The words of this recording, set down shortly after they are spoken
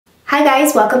Hi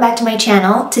guys, welcome back to my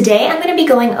channel. Today I'm going to be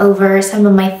going over some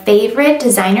of my favorite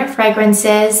designer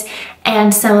fragrances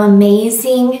and some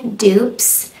amazing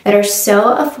dupes that are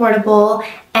so affordable,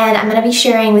 and I'm going to be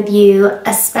sharing with you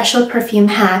a special perfume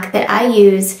hack that I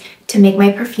use to make my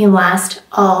perfume last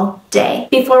all day.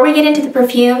 Before we get into the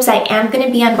perfumes, I am going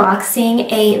to be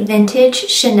unboxing a vintage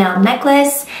Chanel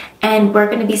necklace, and we're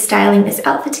going to be styling this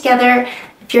outfit together.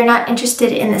 If you're not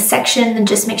interested in this section, then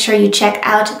just make sure you check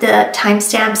out the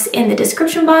timestamps in the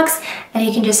description box and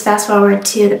you can just fast forward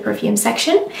to the perfume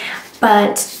section.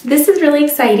 But this is really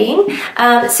exciting.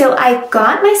 So I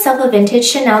got myself a vintage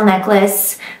Chanel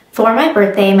necklace for my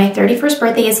birthday. My 31st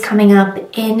birthday is coming up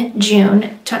in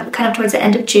June, kind of towards the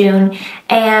end of June.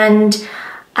 And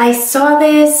I saw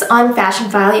this on Fashion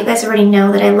File. You guys already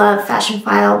know that I love Fashion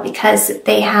File because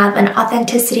they have an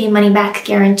authenticity money-back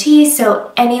guarantee.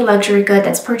 So any luxury good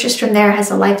that's purchased from there has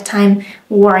a lifetime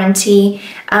warranty.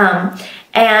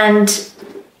 And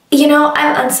you know,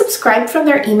 I'm unsubscribed from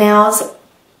their emails.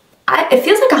 It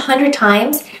feels like 100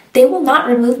 times. They will not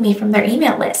remove me from their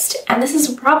email list. And this is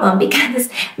a problem because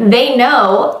they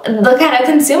know the kind of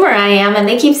consumer I am and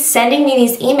they keep sending me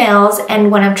these emails,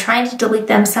 and when I'm trying to delete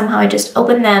them, somehow I just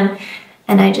open them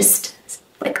and I just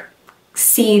like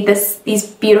see these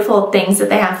beautiful things that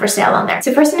they have for sale on there.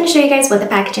 So first I'm going to show you guys what the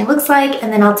packaging looks like,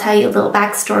 and then I'll tell you a little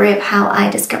backstory of how I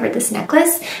discovered this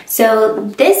necklace. So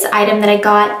this item that I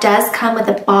got does come with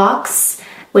a box,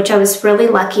 which I was really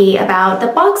lucky about. The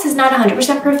box is not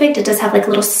 100% perfect. It does have like a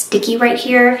little sticky right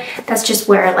here. That's just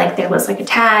where like there was like a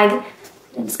tag.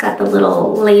 And it's got the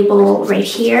little label right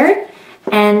here.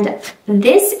 And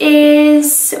this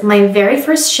is my very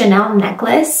first Chanel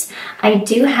necklace. I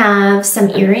do have some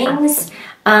earrings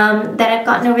that I've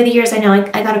gotten over the years. I know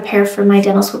I got a pair for my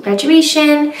dental school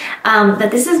graduation,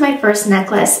 but this is my first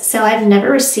necklace, so I've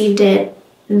never received it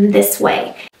this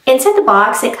way. Inside the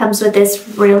box, it comes with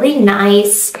this really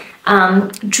nice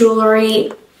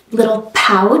jewelry little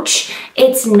pouch.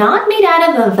 It's not made out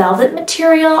of a velvet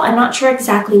material. I'm not sure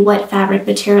exactly what fabric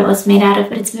material it's made out of,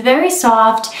 but it's very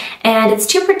soft, and it's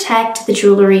to protect the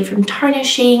jewelry from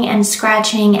tarnishing and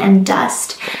scratching and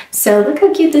dust. So look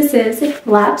how cute this is. It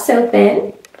flaps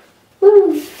open.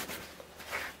 Woo.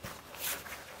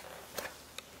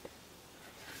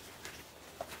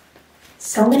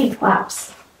 So many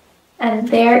flaps. And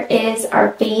there is our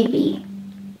baby.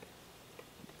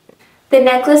 The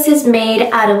necklace is made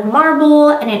out of marble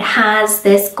and it has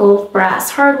this gold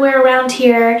brass hardware around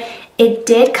here. It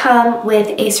did come with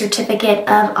a certificate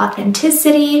of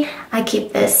authenticity. I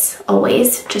keep this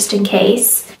always just in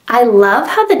case. I love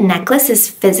how the necklace is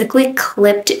physically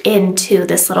clipped into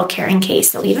this little carrying case.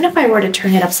 So even if I were to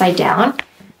turn it upside down,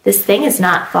 this thing is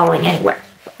not falling anywhere.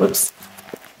 Whoops.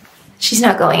 She's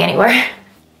not going anywhere.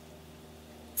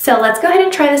 So let's go ahead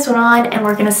and try this one on, and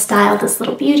we're gonna style this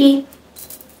little beauty.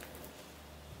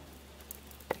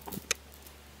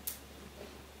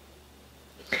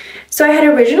 So I had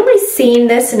originally seen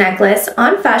this necklace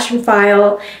on Fashion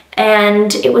File,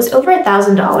 and it was over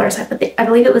 $1,000. I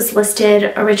believe it was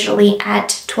listed originally at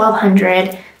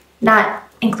 $1,200, not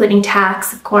including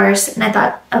tax, of course. And I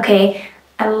thought, okay,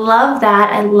 I love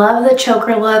that. I love the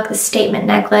choker look, the statement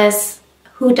necklace.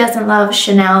 Who doesn't love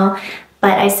Chanel?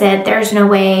 But I said, there's no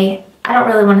way, I don't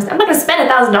really want to, I'm not going to spend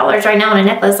 $1,000 right now on a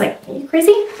necklace. Like, are you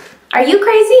crazy? Are you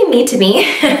crazy? Me to me.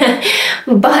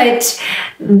 But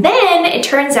then it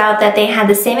turns out that they had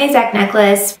the same exact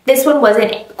necklace. This one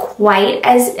wasn't quite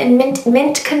as in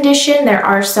mint condition. There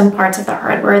are some parts of the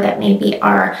hardware that maybe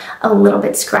are a little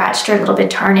bit scratched or a little bit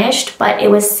tarnished, but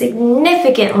it was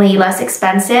significantly less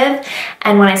expensive.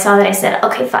 And when I saw that, I said,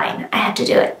 okay, fine, I have to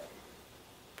do it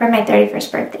for my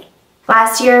 31st birthday.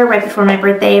 Last year, right before my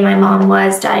birthday, my mom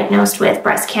was diagnosed with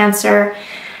breast cancer,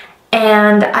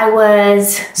 and I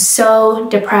was so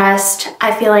depressed.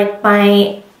 I feel like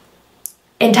my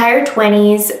entire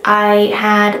 20s, I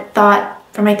had thought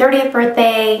for my 30th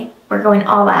birthday, we're going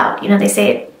all out. You know, they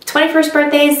say 21st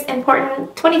birthday is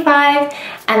important, 25,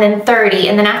 and then 30.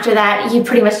 And then after that, you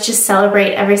pretty much just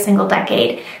celebrate every single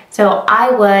decade. So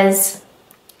I was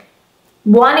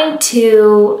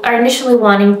initially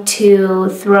wanting to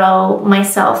throw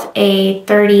myself a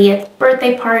 30th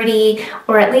birthday party,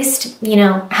 or at least, you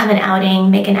know, have an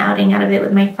outing, make an outing out of it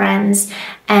with my friends.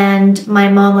 And my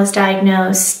mom was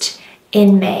diagnosed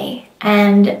in May.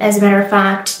 And as a matter of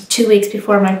fact, 2 weeks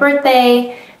before my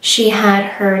birthday, she had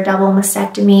her double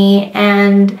mastectomy,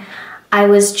 and I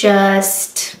was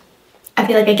just, I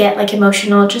feel like I get like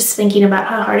emotional just thinking about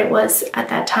how hard it was at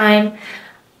that time.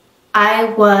 I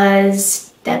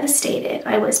was devastated.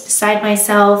 I was beside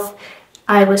myself.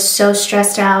 I was so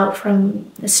stressed out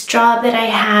from this job that I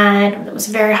had. It was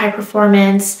very high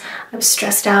performance. I was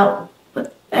stressed out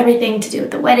with everything to do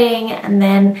with the wedding, and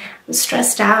then I was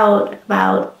stressed out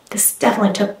about, this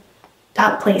definitely took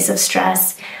that place of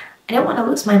stress. I didn't want to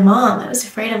lose my mom. I was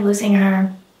afraid of losing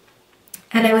her.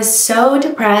 And I was so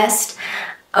depressed.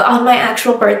 On my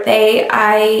actual birthday,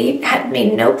 I had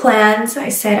made no plans. I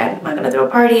said, I'm not gonna throw a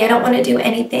party. I don't want to do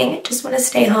anything. I just want to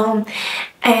stay home.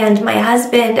 And my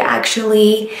husband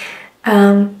actually,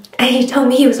 he told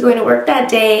me he was going to work that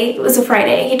day. It was a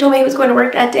Friday. He told me he was going to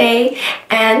work that day,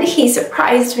 and he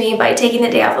surprised me by taking the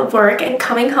day off of work and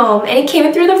coming home. And he came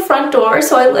in through the front door,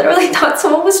 so I literally thought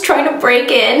someone was trying to break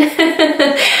in.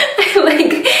 I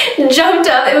like jumped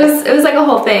up. It was like a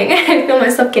whole thing. I feel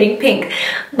myself getting pink.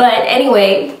 But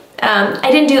anyway,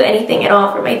 I didn't do anything at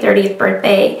all for my 30th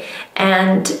birthday.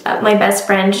 And my best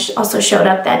friend also showed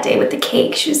up that day with the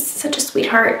cake. She was such a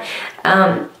sweetheart.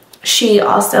 She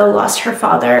also lost her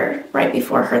father right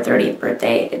before her 30th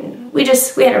birthday, and we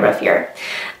had a rough year.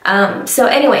 So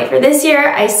anyway, for this year,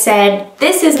 I said,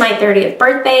 this is my 30th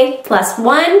birthday plus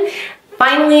one.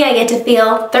 Finally, I get to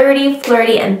feel 30,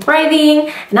 flirty, and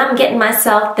thriving, and I'm getting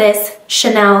myself this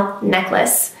Chanel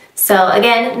necklace. So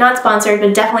again, not sponsored,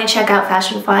 but definitely check out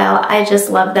Fashion File. I just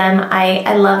love them.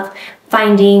 I love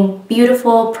finding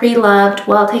beautiful, pre-loved,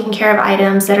 well-taken care of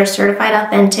items that are certified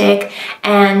authentic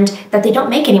and that they don't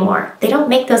make anymore. They don't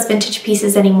make those vintage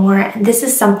pieces anymore. And this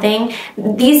is something,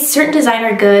 these certain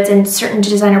designer goods and certain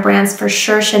designer brands, for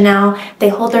sure Chanel, they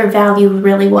hold their value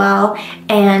really well.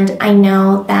 And I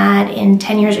know that in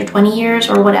 10 years or 20 years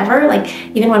or whatever, like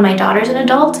even when my daughter's an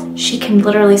adult, she can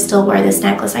literally still wear this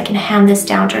necklace. I can hand this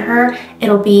down to her.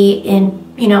 It'll be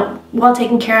in, you know, well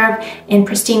taken care of, in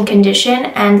pristine condition,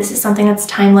 and this is something that's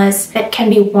timeless, that can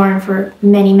be worn for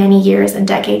many, many years and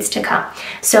decades to come.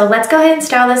 So let's go ahead and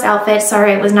style this outfit.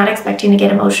 Sorry, I was not expecting to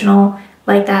get emotional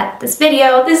like that this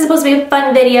video. This is supposed to be a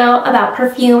fun video about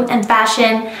perfume and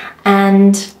fashion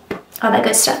and all that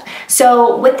good stuff.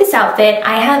 So with this outfit,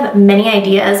 I have many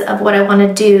ideas of what I want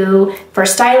to do for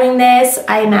styling this.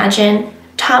 I imagine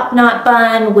top knot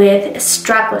bun with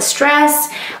strapless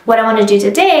dress. What I want to do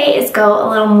today is go a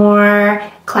little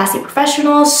more classy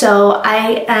professional. So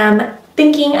I am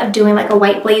thinking of doing like a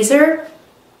white blazer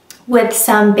with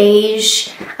some beige,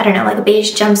 I don't know, like a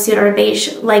beige jumpsuit or a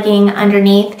beige legging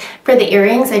underneath. For the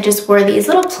earrings, I just wore these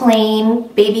little plain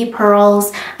baby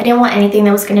pearls. I didn't want anything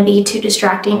that was going to be too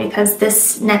distracting because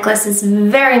this necklace is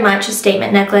very much a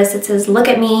statement necklace. It says, look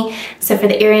at me. So for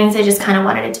the earrings, I just kind of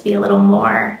wanted it to be a little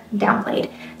more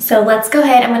downplayed. So let's go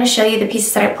ahead. I'm going to show you the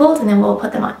pieces that I pulled and then we'll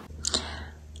put them on.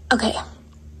 Okay.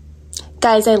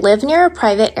 Guys, I live near a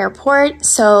private airport,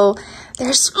 so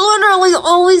there's literally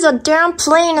always a damn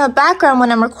plane in the background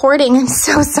when I'm recording. I'm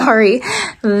so sorry.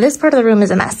 This part of the room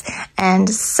is a mess, and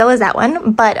so is that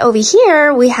one. But over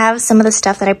here, we have some of the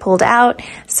stuff that I pulled out.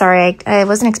 Sorry, I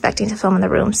wasn't expecting to film in the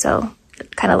room, so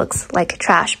it kind of looks like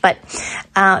trash, but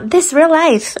this real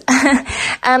life.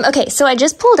 Okay, so I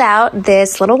just pulled out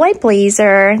this little white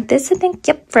blazer. This, I think,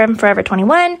 yep, from Forever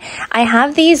 21. I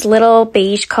have these little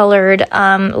beige colored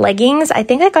leggings. I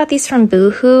think I got these from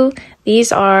Boohoo.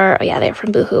 These are, oh yeah, they're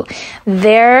from Boohoo.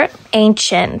 They're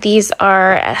ancient. These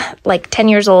are like 10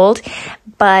 years old,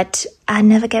 but I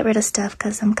never get rid of stuff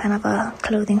because I'm kind of a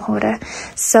clothing hoarder.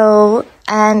 So,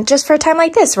 and just for a time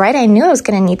like this, right? I knew I was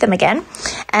going to need them again.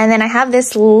 And then I have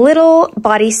this little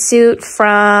bodysuit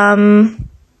from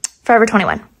Forever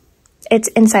 21. It's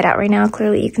inside out right now.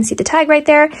 Clearly, you can see the tag right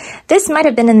there. This might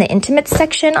have been in the intimates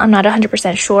section. I'm not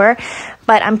 100% sure,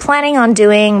 but I'm planning on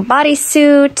doing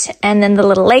bodysuit and then the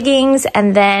little leggings.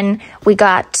 And then we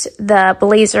got the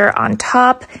blazer on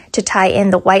top to tie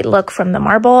in the white look from the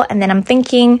marble. And then I'm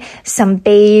thinking some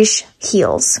beige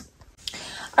heels.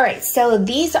 All right, so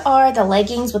these are the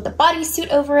leggings with the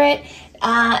bodysuit over it.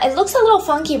 It looks a little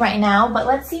funky right now, but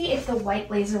let's see if the white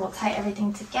blazer will tie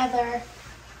everything together.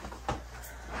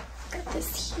 Got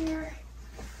this here.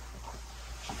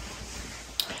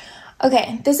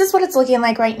 Okay, this is what it's looking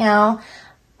like right now.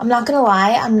 I'm not gonna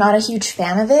lie, I'm not a huge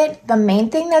fan of it. The main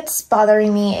thing that's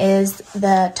bothering me is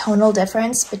the tonal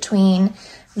difference between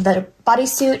the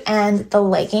bodysuit and the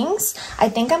leggings. I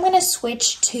think I'm gonna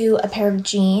switch to a pair of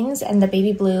jeans, and the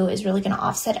baby blue is really gonna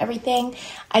offset everything.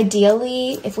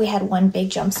 Ideally, if we had one big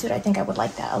jumpsuit, I think I would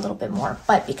like that a little bit more,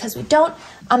 but because we don't,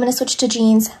 I'm gonna switch to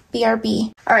jeans,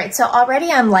 BRB. All right, so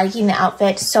already I'm liking the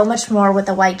outfit so much more with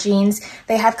the white jeans.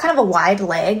 They have kind of a wide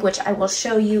leg, which I will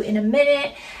show you in a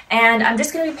minute, and I'm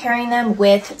just gonna be pairing them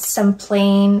with some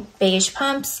plain beige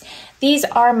pumps. These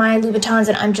are my Louboutins,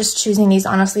 and I'm just choosing these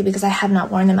honestly because I have not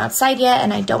worn them outside yet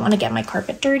and I don't want to get my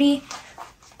carpet dirty.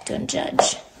 Don't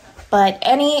judge. but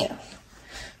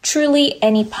truly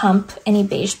any pump, any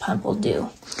beige pump will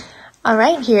do. All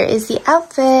right, here is the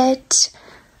outfit.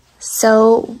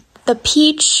 So the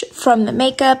peach from the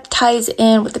makeup ties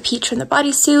in with the peach from the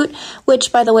bodysuit,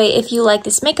 which, by the way, if you like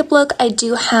this makeup look, I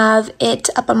do have it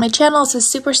up on my channel. It's a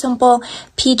super simple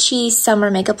peachy summer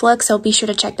makeup look, so be sure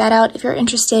to check that out if you're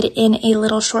interested in a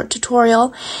little short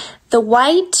tutorial. The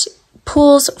white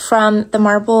pulls from the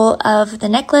marble of the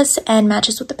necklace and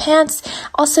matches with the pants.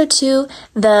 Also, too,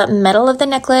 the metal of the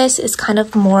necklace is kind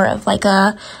of more of like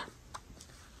a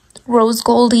rose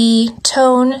goldy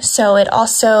tone, so it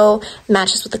also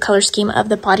matches with the color scheme of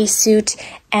the bodysuit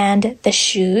and the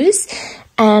shoes.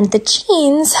 And the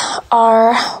jeans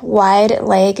are wide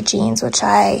leg jeans, which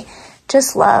I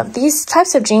just love. These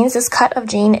types of jeans, this cut of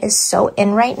jean is so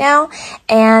in right now.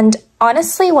 And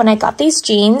honestly, when I got these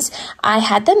jeans, I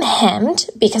had them hemmed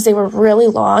because they were really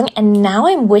long, and now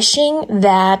I'm wishing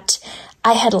that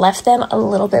I had left them a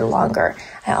little bit longer.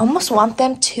 I almost want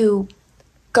them to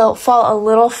fall a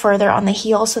little further on the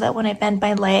heel so that when I bend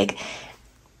my leg,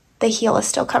 the heel is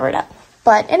still covered up.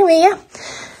 But anyway, yeah.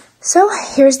 So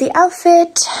here's the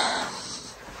outfit. I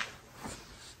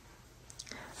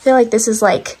feel like this is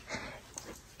like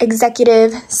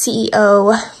executive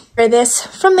CEO. Wear this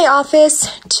from the office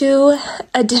to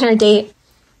a dinner date.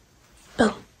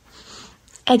 Boom.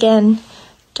 Again,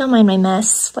 don't mind my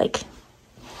mess. Like,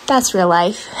 that's real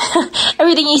life.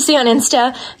 Everything you see on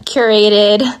Insta,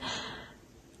 curated.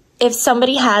 If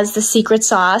somebody has the secret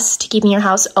sauce to keeping your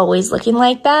house always looking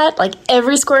like that, like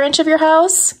every square inch of your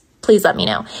house, please let me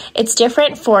know. It's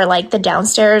different for like the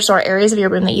downstairs or areas of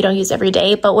your room that you don't use every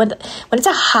day, but when it's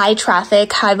a high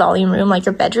traffic, high volume room like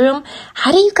your bedroom,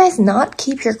 how do you guys not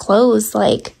keep your clothes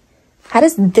like, how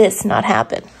does this not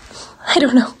happen? I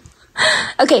don't know.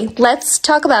 Okay, let's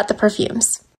talk about the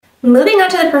perfumes. Moving on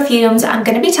to the perfumes, I'm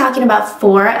going to be talking about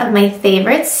 4 of my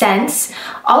favorite scents.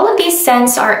 All of these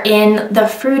scents are in the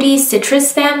fruity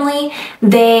citrus family.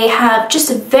 They have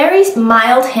just a very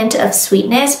mild hint of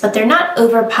sweetness, but they're not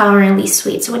overpoweringly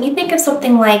sweet. So when you think of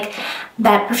something like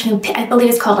that perfume, I believe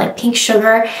it's called like Pink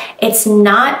Sugar, it's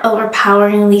not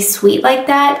overpoweringly sweet like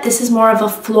that. This is more of a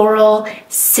floral,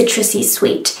 citrusy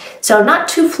sweet. So not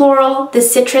too floral. The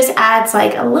citrus adds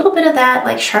like a little bit of that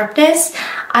like sharpness.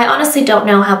 I honestly don't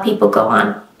know how people go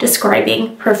on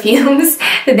describing perfumes.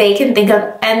 They can think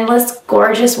of endless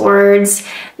gorgeous words,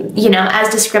 you know, as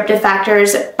descriptive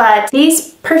factors, but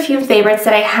these perfume favorites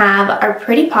that I have are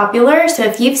pretty popular. So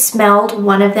if you've smelled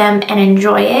one of them and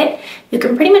enjoy it, you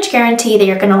can pretty much guarantee that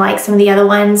you're gonna like some of the other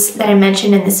ones that I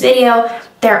mentioned in this video.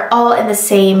 They're all in the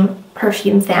same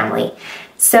perfume family.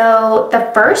 So the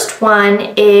first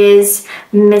one is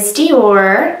Miss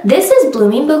Dior. This is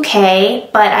Blooming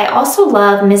Bouquet, but I also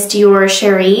love Miss Dior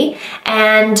Cherie.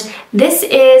 And this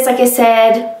is, like I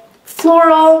said,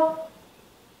 floral.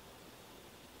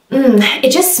 It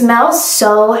just smells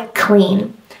so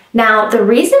clean. Now, the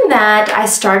reason that I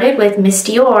started with Miss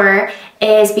Dior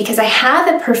is because I have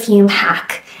a perfume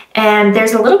hack. And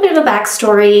there's a little bit of a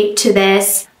backstory to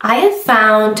this. I have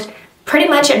found pretty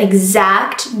much an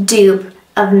exact dupe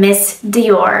of Miss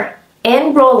Dior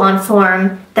in roll-on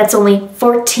form that's only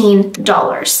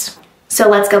 $14. So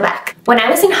let's go back. When I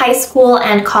was in high school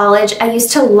and college, I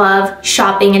used to love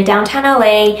shopping in downtown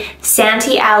LA,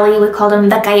 Santee Alley, we called them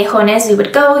the callejones.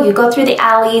 You go through the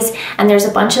alleys, and there's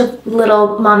a bunch of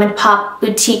little mom and pop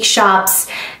boutique shops.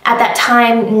 At that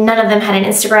time, none of them had an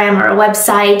Instagram or a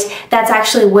website. That's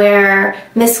actually where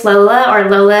Miss Lola or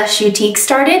Lola Choutique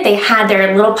started. They had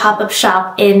their little pop-up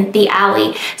shop in the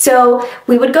alley. So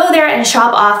we would go there and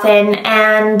shop often,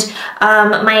 and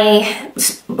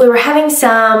we were having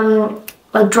some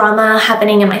like drama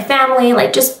happening in my family,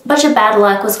 like just a bunch of bad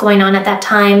luck was going on at that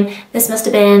time. This must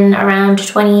have been around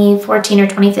 2014 or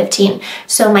 2015.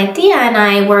 So my tia and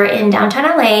I were in downtown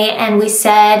LA, and we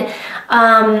said,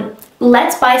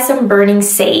 let's buy some burning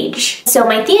sage. So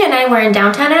my tia and I were in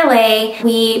downtown LA.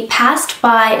 We passed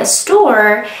by a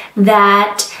store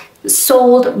that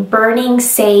sold burning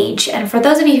sage. And for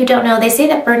those of you who don't know, they say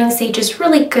that burning sage is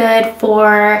really good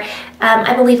for,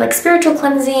 I believe, like spiritual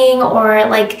cleansing or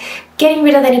like getting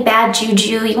rid of any bad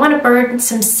juju. You want to burn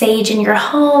some sage in your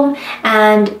home,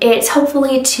 and it's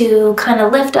hopefully to kind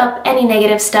of lift up any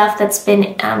negative stuff that's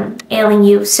been ailing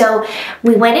you. So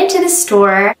we went into the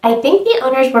store. I think the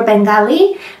owners were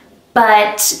Bengali,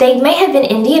 but they may have been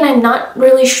Indian. I'm not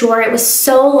really sure. It was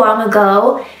so long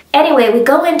ago. Anyway, we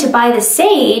go in to buy the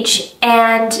sage,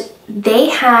 and they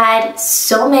had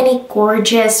so many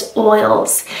gorgeous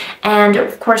oils. And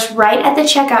of course, right at the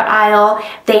checkout aisle,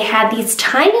 they had these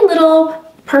tiny little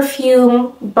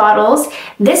perfume bottles.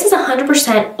 This is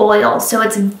 100% oil, so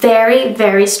it's very,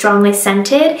 very strongly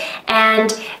scented, and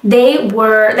they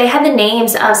had the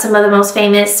names of some of the most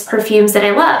famous perfumes that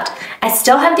I loved. I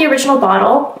still have the original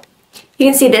bottle. You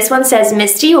can see this one says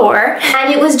Miss Dior,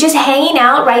 and it was just hanging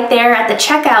out right there at the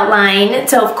checkout line,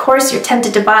 so of course you're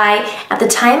tempted to buy. At the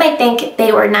time, I think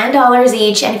they were $9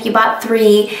 each, and if you bought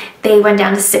 3, they went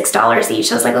down to $6 each.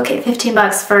 So I was like, okay, 15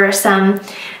 bucks for some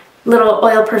little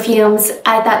oil perfumes.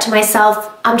 I thought to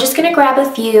myself, I'm just gonna grab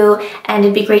a few, and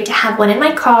it'd be great to have one in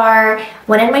my car,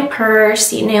 one in my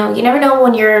purse. You know, you never know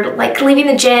when you're like leaving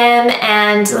the gym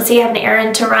and let's say you have an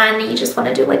errand to run, you just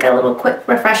wanna do like a little quick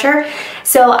refresher.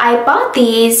 So I bought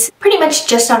these pretty much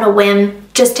just on a whim,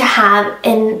 just to have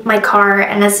in my car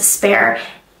and as a spare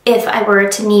if I were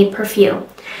to need perfume.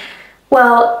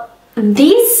 Well,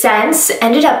 these scents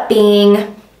ended up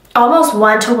being almost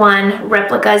one-to-one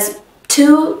replicas.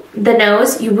 To the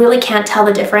nose, you really can't tell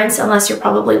the difference unless you're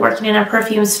probably working in a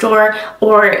perfume store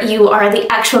or you are the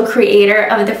actual creator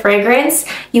of the fragrance.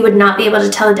 You would not be able to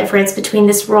tell the difference between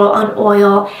this roll-on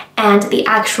oil and the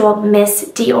actual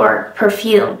Miss Dior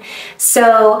perfume.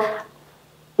 So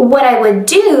what I would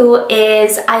do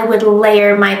is I would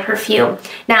layer my perfume.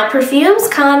 Now, perfumes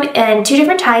come in 2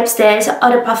 different types. There's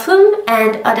eau de parfum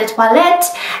and eau de toilette,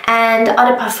 and eau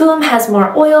de parfum has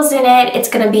more oils in it. It's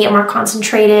going to be a more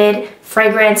concentrated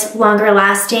fragrance, longer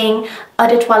lasting. Eau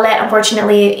de toilette,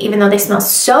 unfortunately, even though they smell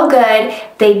so good,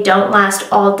 they don't last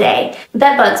all day.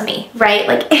 That bugs me, right?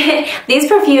 Like, these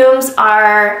perfumes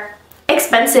are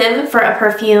expensive for a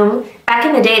perfume. Back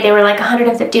in the day, they were like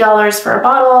 $150 for a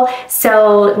bottle.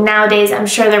 So nowadays, I'm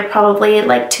sure they're probably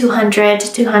like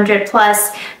 $200 to $200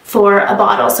 plus for a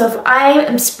bottle. So if I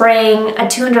am spraying a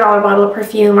 $200 bottle of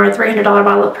perfume or a $300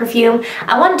 bottle of perfume,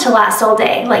 I want it to last all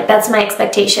day. Like, that's my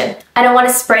expectation. I don't want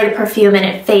to spray the perfume and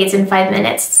it fades in 5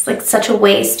 minutes. It's like such a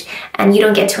waste and you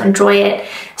don't get to enjoy it.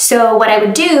 So what I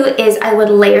would do is I would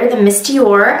layer the Miss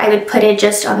Dior. I would put it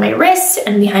just on my wrists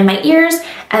and behind my ears,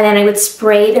 and then I would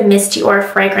spray the Miss Dior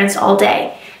fragrance all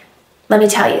day. Let me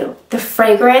tell you, the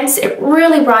fragrance, it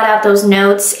really brought out those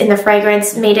notes in the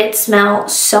fragrance, made it smell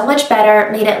so much better,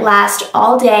 made it last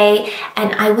all day,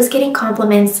 and I was getting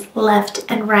compliments left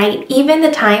and right. Even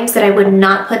the times that I would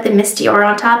not put the Miss Dior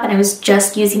on top and I was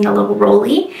just using the little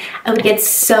rollie, I would get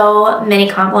so many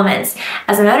compliments.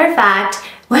 As a matter of fact,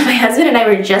 when my husband and I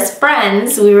were just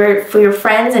friends, we were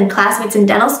friends and classmates in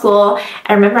dental school,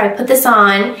 I remember I put this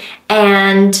on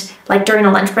and like during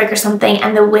a lunch break or something,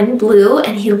 and the wind blew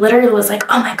and he literally was like,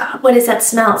 oh my God, what is that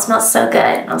smell? It smells so good.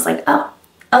 And I was like, oh,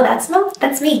 that smell?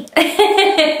 That's me.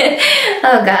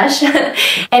 Oh gosh.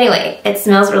 Anyway, it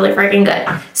smells really freaking good.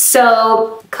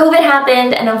 So COVID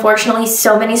happened and unfortunately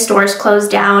so many stores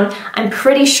closed down. I'm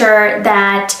pretty sure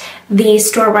that the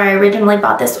store where I originally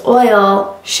bought this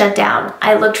oil shut down.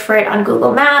 I looked for it on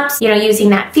Google Maps, you know, using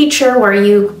that feature where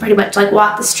you pretty much like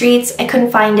walk the streets. I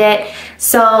couldn't find it.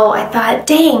 So I thought,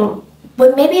 dang,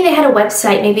 well, maybe they had a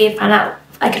website. Maybe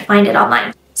I could find it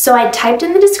online. So I typed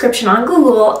in the description on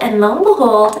Google, and lo and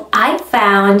behold, I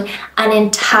found an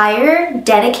entire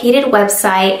dedicated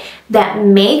website that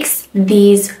makes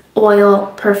these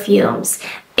oil perfumes.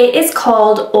 It is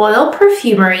called Oil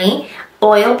Perfumery,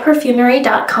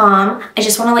 oilperfumery.com. I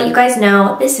just want to let you guys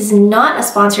know this is not a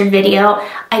sponsored video.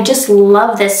 I just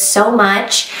love this so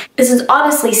much. This is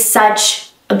honestly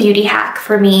such a beauty hack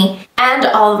for me and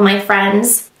all of my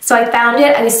friends. So I found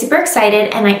it, I was super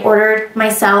excited, and I ordered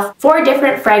myself 4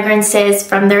 different fragrances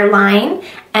from their line,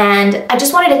 and I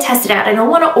just wanted to test it out. I don't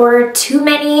want to order too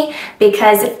many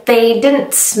because if they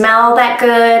didn't smell that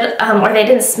good, or they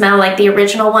didn't smell like the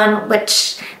original one,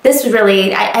 which this was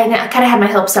really, I kind of had my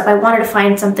hopes up. I wanted to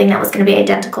find something that was going to be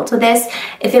identical to this.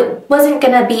 If it wasn't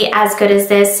going to be as good as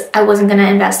this, I wasn't going to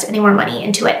invest any more money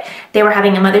into it. They were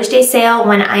having a Mother's Day sale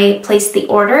when I placed the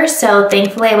order, so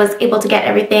thankfully I was able to get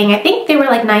everything. I think they were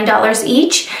like $9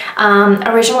 each,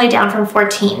 originally down from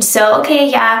 $14. So okay,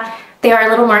 yeah, they are a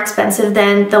little more expensive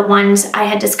than the ones I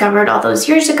had discovered all those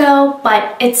years ago,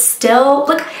 but it's still,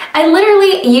 look, I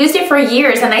literally used it for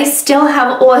years and I still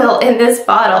have oil in this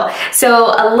bottle.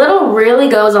 So a little really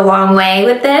goes a long way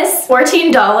with this.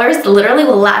 $14 literally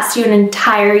will last you an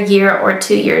entire year or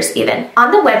 2 years even. On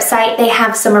the website, they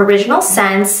have some original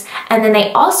scents, and then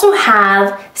they also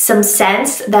have some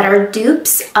scents that are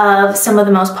dupes of some of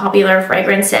the most popular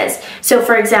fragrances. So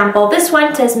for example, this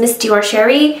one says Miss Dior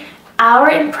Cherie,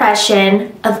 our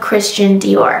impression of Christian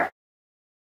Dior.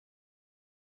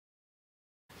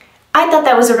 I thought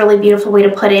that was a really beautiful way to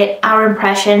put it, our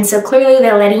impression. So clearly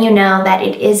they're letting you know that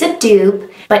it is a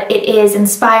dupe, but it is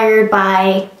inspired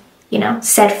by, you know,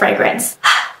 said fragrance.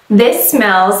 This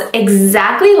smells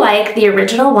exactly like the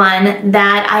original one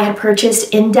that I had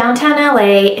purchased in downtown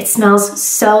LA. It smells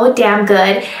so damn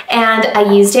good, and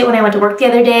I used it when I went to work the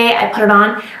other day. I put it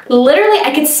on. Literally,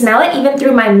 I could smell it even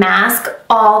through my mask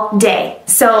all day.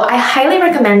 So I highly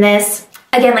recommend this.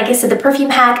 Again, like I said, the perfume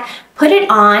hack, put it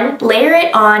on, layer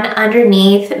it on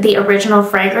underneath the original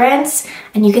fragrance,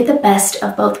 and you get the best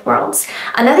of both worlds.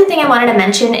 Another thing I wanted to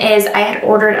mention is I had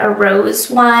ordered a rose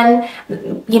one,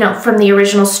 you know, from the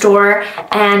original store,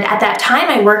 and at that time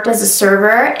I worked as a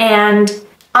server, and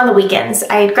on the weekends.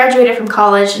 I had graduated from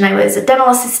college and I was a dental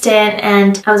assistant,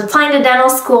 and I was applying to dental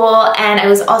school, and I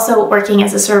was also working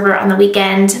as a server on the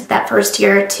weekend that first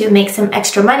year to make some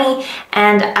extra money,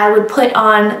 and I would put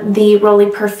on the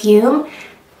Rolly perfume.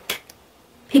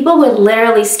 People would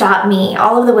literally stop me.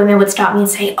 All of the women would stop me and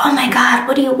say, "Oh my God,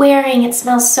 what are you wearing? It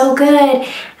smells so good."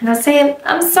 And I'll say,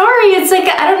 "I'm sorry, it's like,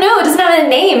 I don't know, it doesn't have a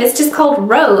name. It's just called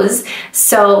Rose."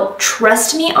 So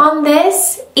trust me on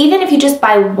this. Even if you just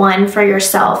buy one for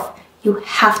yourself, you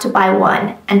have to buy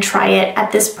one and try it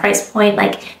at this price point.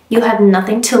 Like, you have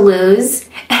nothing to lose.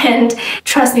 And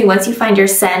trust me, once you find your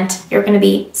scent, you're gonna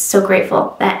be so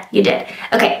grateful that you did.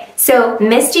 Okay, so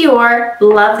Miss Dior,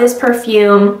 love this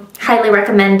perfume, highly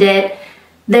recommend it.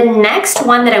 The next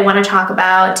one that I wanna talk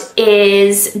about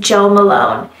is Jo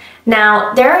Malone.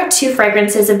 Now, there are two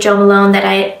fragrances of Jo Malone that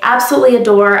I absolutely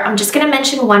adore. I'm just gonna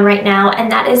mention one right now,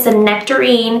 and that is the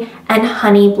Nectarine and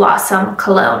Honey Blossom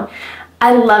Cologne.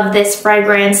 I love this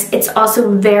fragrance. It's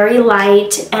also very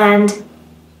light and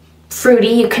fruity.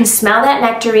 You can smell that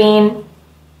nectarine.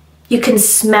 You can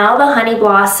smell the honey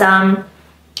blossom.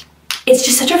 It's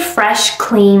just such a fresh,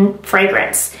 clean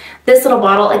fragrance. This little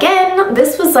bottle, again,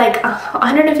 this was like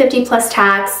 150 plus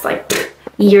tax, like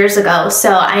years ago.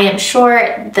 So I am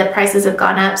sure the prices have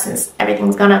gone up since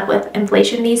everything's gone up with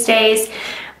inflation these days.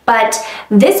 But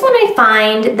this one, I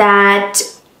find that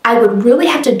I would really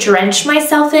have to drench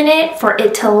myself in it for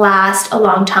it to last a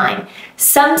long time.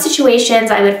 Some situations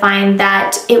I would find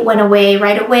that it went away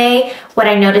right away. What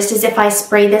I noticed is if I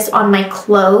spray this on my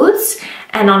clothes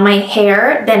and on my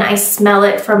hair, then I smell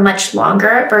it for much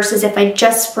longer, versus if I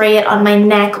just spray it on my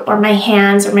neck or my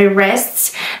hands or my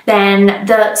wrists, then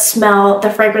the smell,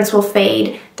 the fragrance will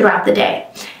fade throughout the day.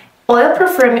 Oil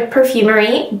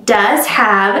Perfumery does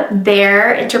have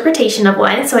their interpretation of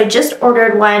one, so I just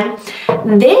ordered one.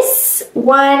 This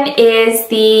one is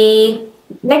the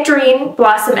Nectarine,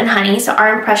 Blossom, and Honey, so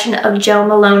our impression of Jo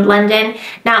Malone London.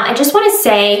 Now, I just want to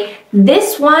say,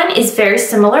 this one is very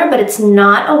similar, but it's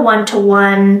not a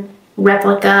one-to-one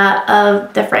replica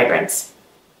of the fragrance.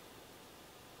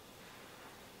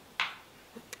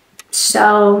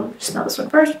 So, smell this one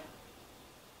first.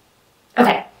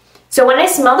 Okay. So when I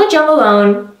smell the Jo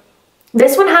Malone,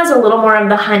 this one has a little more of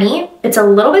the honey. It's a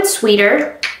little bit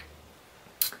sweeter.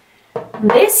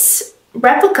 This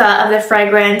replica of the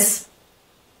fragrance,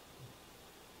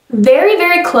 very,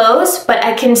 very close, but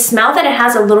I can smell that it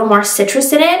has a little more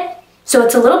citrus in it. So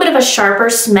it's a little bit of a sharper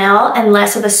smell and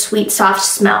less of a sweet, soft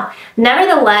smell.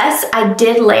 Nevertheless, I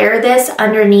did layer this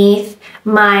underneath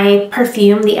my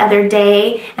perfume the other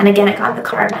day. And again, I got in the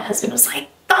car and my husband was like,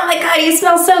 "Oh my God, you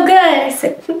smell so good." I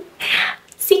said,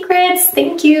 "Secrets,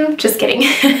 thank you." Just kidding.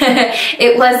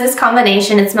 It was this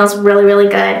combination. It smells really, really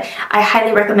good. I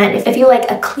highly recommend it. If you like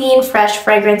a clean, fresh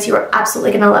fragrance, you are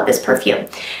absolutely gonna love this perfume.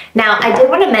 Now, I did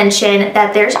want to mention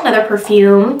that there's another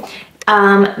perfume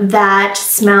that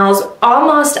smells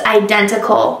almost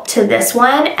identical to this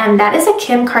one, and that is a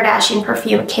Kim Kardashian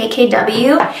perfume,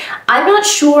 KKW. I'm not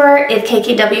sure if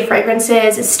KKW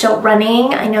Fragrances is still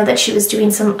running. I know that she was doing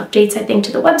some updates, I think,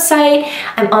 to the website.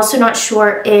 I'm also not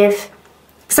sure if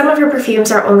some of her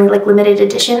perfumes are only like limited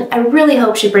edition. I really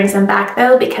hope she brings them back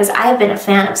though, because I have been a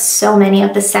fan of so many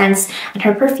of the scents, and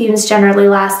her perfumes generally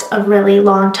last a really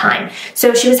long time.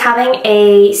 So she was having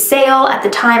a sale at the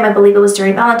time, I believe it was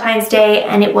during Valentine's Day,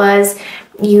 and it was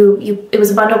it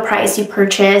was a bundle price. You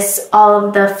purchase all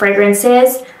of the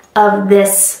fragrances of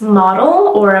this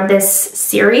model or of this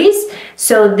series.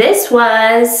 So this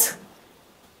was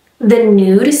the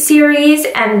Nude series,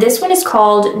 and this one is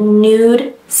called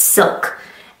Nude Silk.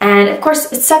 And of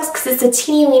course, it sucks because it's a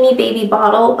teeny weeny baby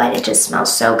bottle, but it just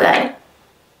smells so good.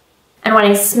 And when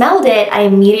I smelled it, I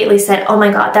immediately said, "Oh my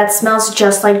God, that smells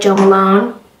just like Jo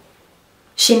Malone."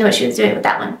 She knew what she was doing with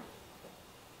that one.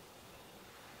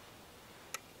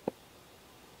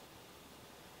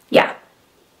 Yeah.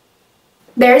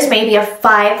 There's maybe a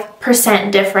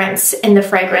 5% difference in the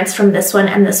fragrance from this one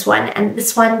and this one. And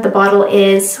this one, the bottle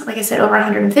is, like I said, over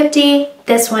 150.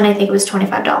 This one, I think it was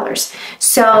 $25.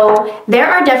 So there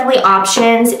are definitely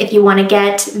options if you want to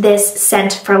get this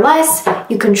scent for less.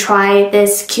 You can try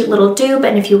this cute little dupe,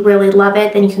 and if you really love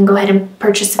it, then you can go ahead and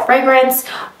purchase the fragrance.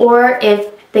 Or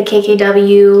if the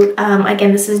KKW,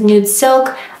 again, this is Nude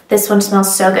Silk, this one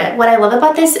smells so good. What I love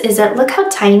about this is that look how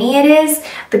tiny it is.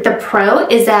 But the pro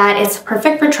is that it's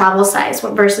perfect for travel size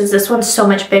versus this one's so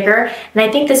much bigger. And I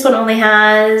think this one only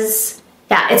has,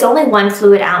 yeah, it's only 1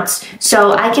 fluid ounce.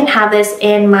 So I can have this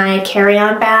in my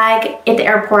carry-on bag at the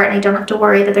airport and I don't have to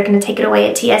worry that they're gonna take it away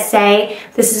at TSA.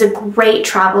 This is a great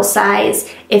travel size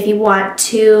if you want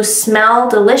to smell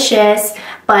delicious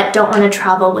but don't wanna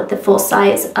travel with the full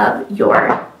size of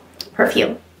your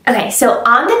perfume. Okay, so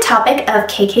on the topic of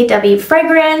KKW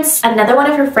fragrance, another one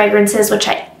of her fragrances, which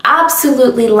I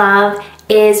absolutely love,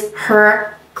 is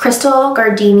her Crystal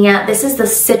Gardenia. This is the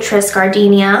Citrus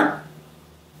Gardenia.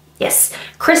 Yes,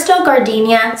 Crystal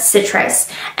Gardenia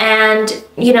Citrus. And,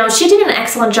 you know, she did an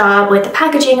excellent job with the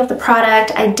packaging of the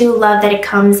product. I do love that it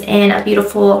comes in a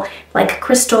beautiful, like,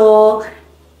 crystal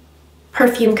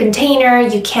perfume container.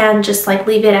 You can just like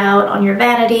leave it out on your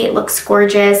vanity. It looks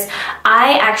gorgeous.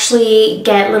 I actually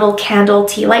get little candle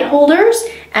tea light holders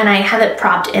and I have it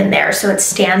propped in there so it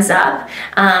stands up.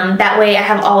 That way I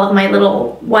have all of my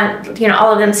little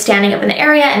all of them standing up in the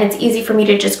area, and it's easy for me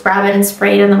to just grab it and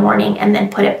spray it in the morning and then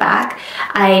put it back.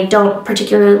 I don't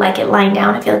particularly like it lying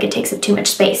down. I feel like it takes up too much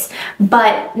space.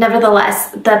 But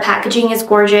nevertheless, the packaging is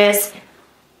gorgeous.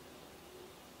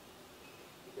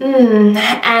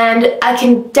 And I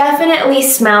can definitely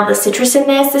smell the citrus in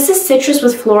this. This is citrus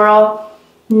with floral,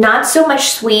 not so much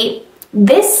sweet.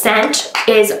 This scent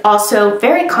is also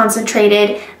very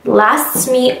concentrated, lasts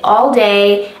me all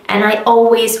day, and I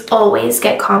always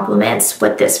get compliments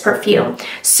with this perfume.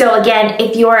 So again,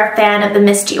 if you're a fan of the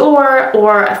Miss Dior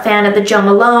or a fan of the Jo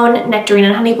Malone Nectarine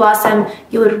and Honey Blossom,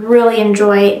 you would really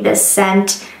enjoy this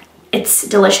scent. It's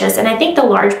delicious, and I think the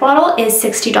large bottle is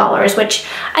 $60, which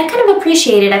I kind of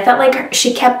appreciated. I felt like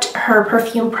she kept her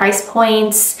perfume price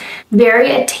points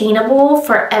very attainable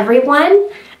for everyone,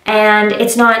 and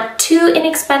it's not too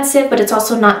inexpensive, but it's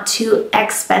also not too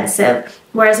expensive.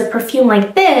 Whereas a perfume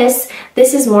like this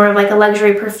is more of like a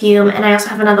luxury perfume. And I also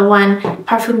have another one,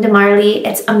 Perfume de Marly.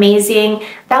 It's amazing.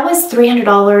 That was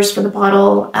 $300 for the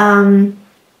bottle.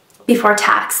 Before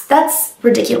tax. That's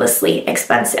ridiculously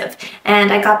expensive, and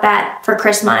I got that for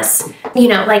Christmas, you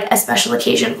know, like a special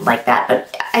occasion like that.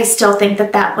 But I still think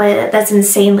that that's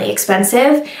insanely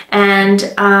expensive,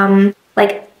 and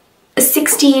like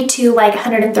 $60 to like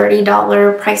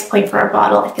 $130 price point for a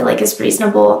bottle I feel like is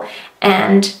reasonable,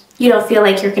 and you don't feel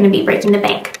like you're going to be breaking the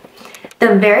bank.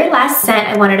 The very last scent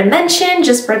I wanted to mention,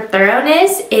 just for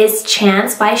thoroughness, is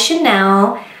Chance by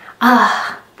Chanel.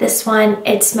 This one,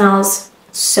 it smells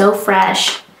so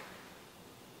fresh.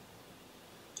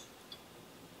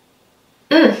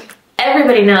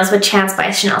 Everybody knows what Chance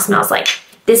by Chanel smells like.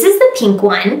 This is the pink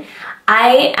one.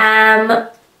 I am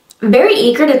very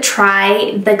eager to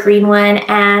try the green one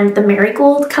and the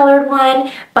marigold colored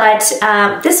one, but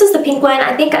this was the pink one.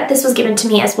 I think this was given to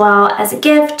me as well as a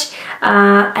gift.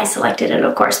 I selected it,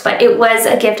 of course, but it was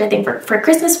a gift, I think, for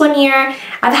Christmas one year.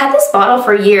 I've had this bottle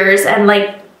for years, and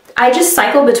like, I just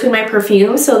cycle between my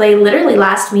perfumes, so they literally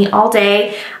last me all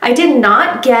day. I did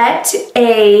not get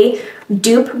a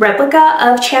dupe replica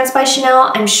of Chance by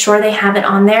Chanel. I'm sure they have it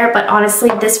on there, but honestly,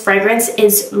 this fragrance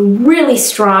is really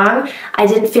strong. I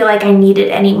didn't feel like I needed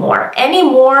any more. Any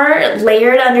more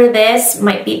layered under this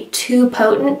might be too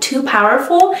potent, too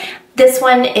powerful. This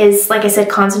one is, like I said,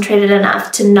 concentrated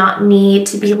enough to not need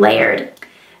to be layered.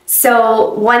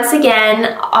 So once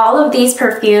again, all of these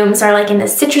perfumes are like in the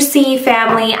citrusy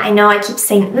family. I know I keep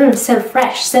saying, so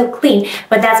fresh, so clean,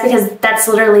 but that's because that's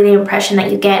literally the impression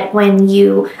that you get when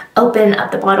you open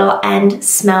up the bottle and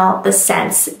smell the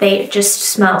scents. They just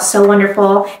smell so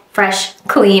wonderful, fresh,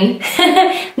 clean,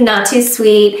 not too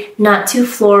sweet, not too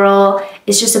floral.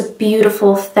 It's just a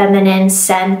beautiful feminine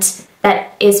scent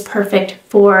that is perfect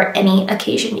for any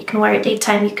occasion. You can wear it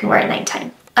daytime, you can wear it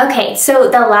nighttime. Okay,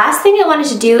 so the last thing I wanted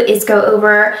to do is go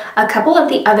over a couple of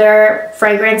the other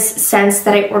fragrance scents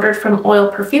that I ordered from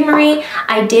Oil Perfumery.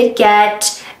 I did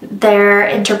get their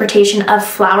interpretation of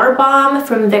Flower Bomb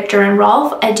from Viktor and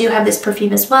Rolf. I do have this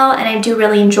perfume as well, and I do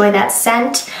really enjoy that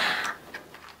scent.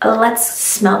 Let's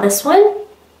smell this one.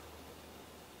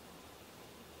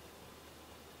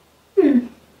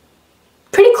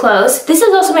 Pretty close. This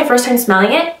is also my first time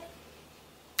smelling it.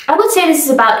 I would say this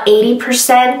is about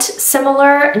 80%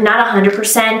 similar, not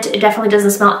 100%. It definitely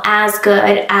doesn't smell as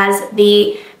good as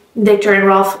the Viktor and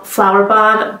Rolf Flower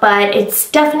Bomb, but it's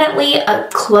definitely a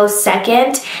close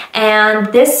second.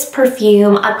 And this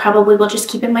perfume I probably will just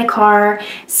keep in my car,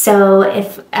 so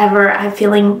if ever I'm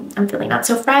feeling not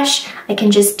so fresh, I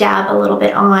can just dab a little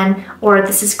bit on, or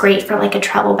this is great for like a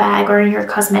travel bag or in your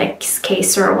cosmetics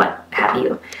case or what have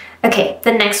you. Okay,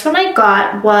 the next one I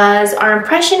got was our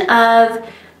impression of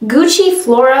Gucci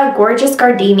Flora Gorgeous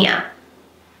Gardenia.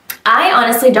 I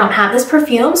honestly don't have this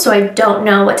perfume, so I don't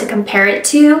know what to compare it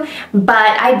to,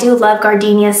 but I do love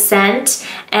Gardenia's scent,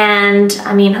 and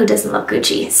I mean, who doesn't love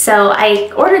Gucci? So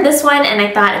I ordered this one and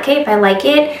I thought, okay, if I like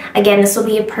it, again, this will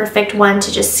be a perfect one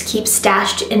to just keep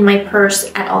stashed in my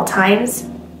purse at all times.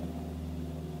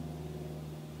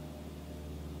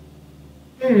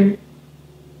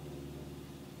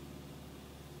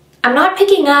 I'm not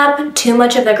picking up too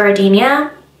much of the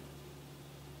gardenia.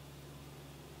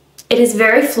 It is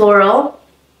very floral,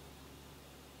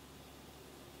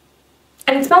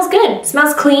 and it smells good. It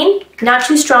smells clean, not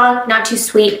too strong, not too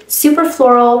sweet, super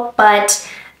floral, but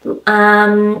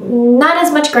not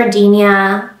as much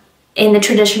gardenia in the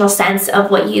traditional sense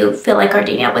of what you feel like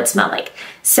gardenia would smell like.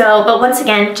 So, but once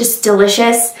again, just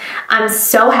delicious. I'm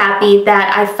so happy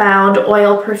that I found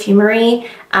Oil Perfumery.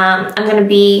 I'm gonna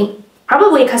be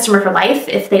probably a customer for life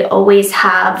if they always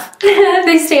have,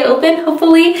 they stay open,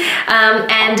 hopefully.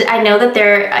 And I know that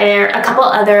there are a couple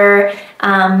other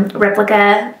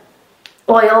replica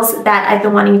oils that I've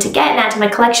been wanting to get and add to my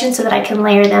collection so that I can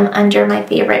layer them under my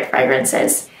favorite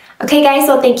fragrances. Okay guys,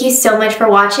 well thank you so much for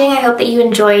watching. I hope that you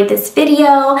enjoyed this video.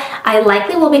 I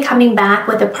likely will be coming back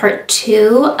with a part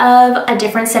 2 of a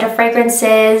different set of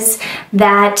fragrances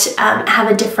that have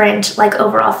a different like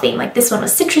overall theme. Like this one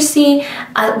was citrusy.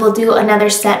 We'll do another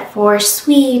set for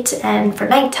sweet and for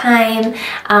nighttime.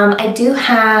 I do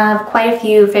have quite a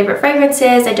few favorite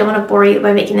fragrances. I don't want to bore you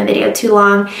by making the video too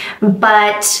long,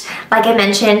 but like I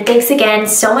mentioned, thanks again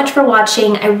so much for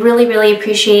watching. I really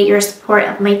appreciate your support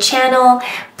of my channel.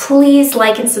 Please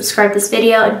like and subscribe this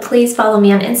video, and please follow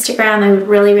me on Instagram. I would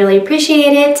really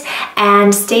appreciate it.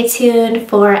 And stay tuned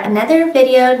for another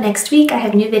video next week. I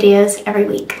have new videos every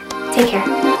week. Take care.